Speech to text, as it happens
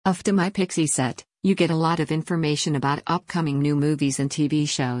Afdah Mypixieset, you get a lot of information about upcoming new movies and TV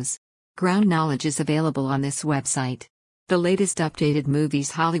shows. Ground knowledge is available on this website. The latest updated movies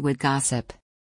Hollywood gossip.